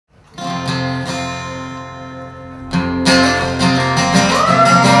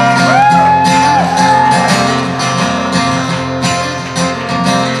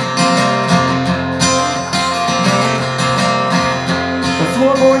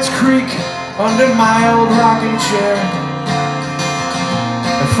birds creak under my old rocking chair.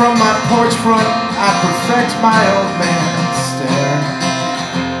 And from my porch front, I perfect my old man stare.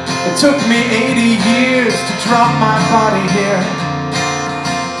 It took me 80 years to drop my body here.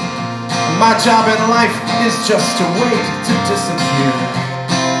 My job in life is just to wait to disappear.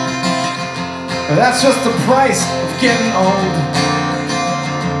 That's just the price of getting old.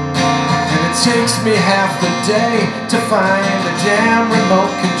 And it takes me half the day to find the damn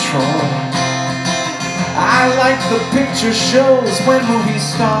remote control. I like the picture shows when movie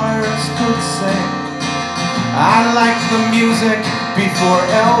stars could sing. I like the music before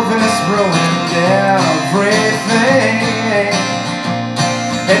Elvis ruined everything.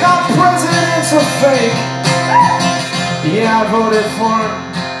 And our presidents are fake. Yeah, I voted for him,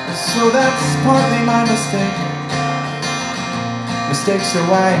 so that's partly my mistake. Mistakes are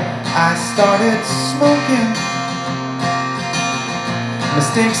why I started smoking.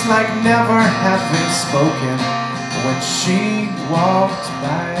 Mistakes like never having spoken when she walked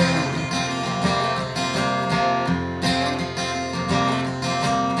by.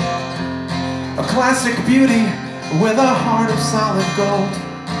 A classic beauty with a heart of solid gold.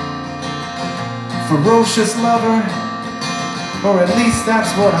 Ferocious lover, or at least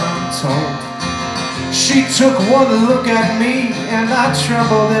that's what I'm told. She took one look at me and I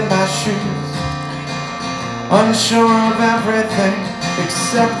trembled in my shoes, unsure of everything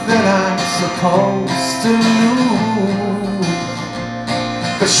except that I'm supposed to lose.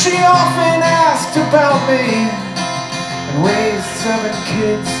 But she often asked about me and raised 7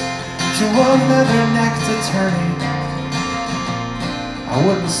 kids to a leather-necked attorney. I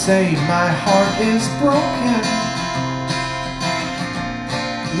wouldn't say my heart is broken.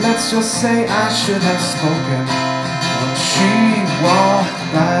 Let's just say I should have spoken when she walked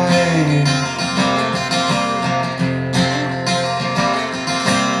by.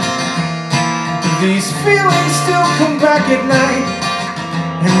 These feelings still come back at night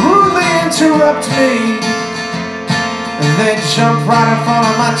and rudely interrupt me. They jump right in front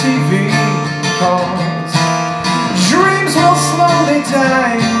of my TV, 'cause dreams will slowly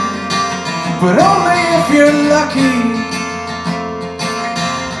die, but only if you're lucky.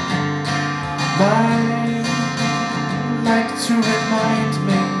 Might like to remind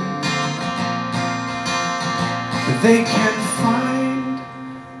me that they can find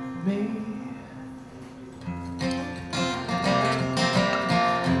me.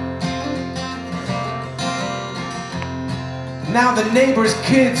 Now the neighbors'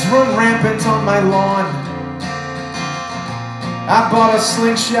 kids run rampant on my lawn. I bought a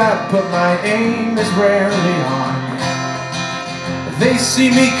slingshot, but my aim is rarely on. They see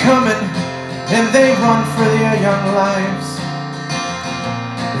me coming and they run for their young lives.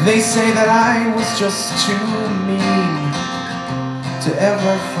 They say that I was just too mean to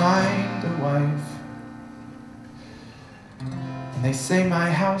ever find a wife. And they say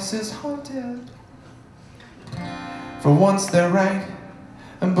my house is haunted. For once they're right,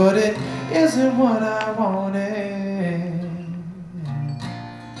 but it isn't what I wanted.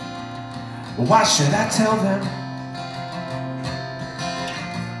 Why should I tell them?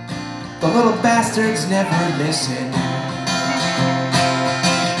 The little bastards never listen.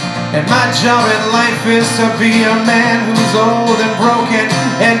 And my job in life is to be a man who's old and broken,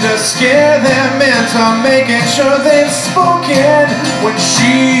 and to scare them into making sure they've spoken when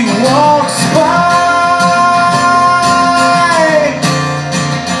she walks by.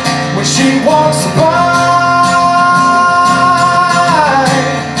 When she walks by.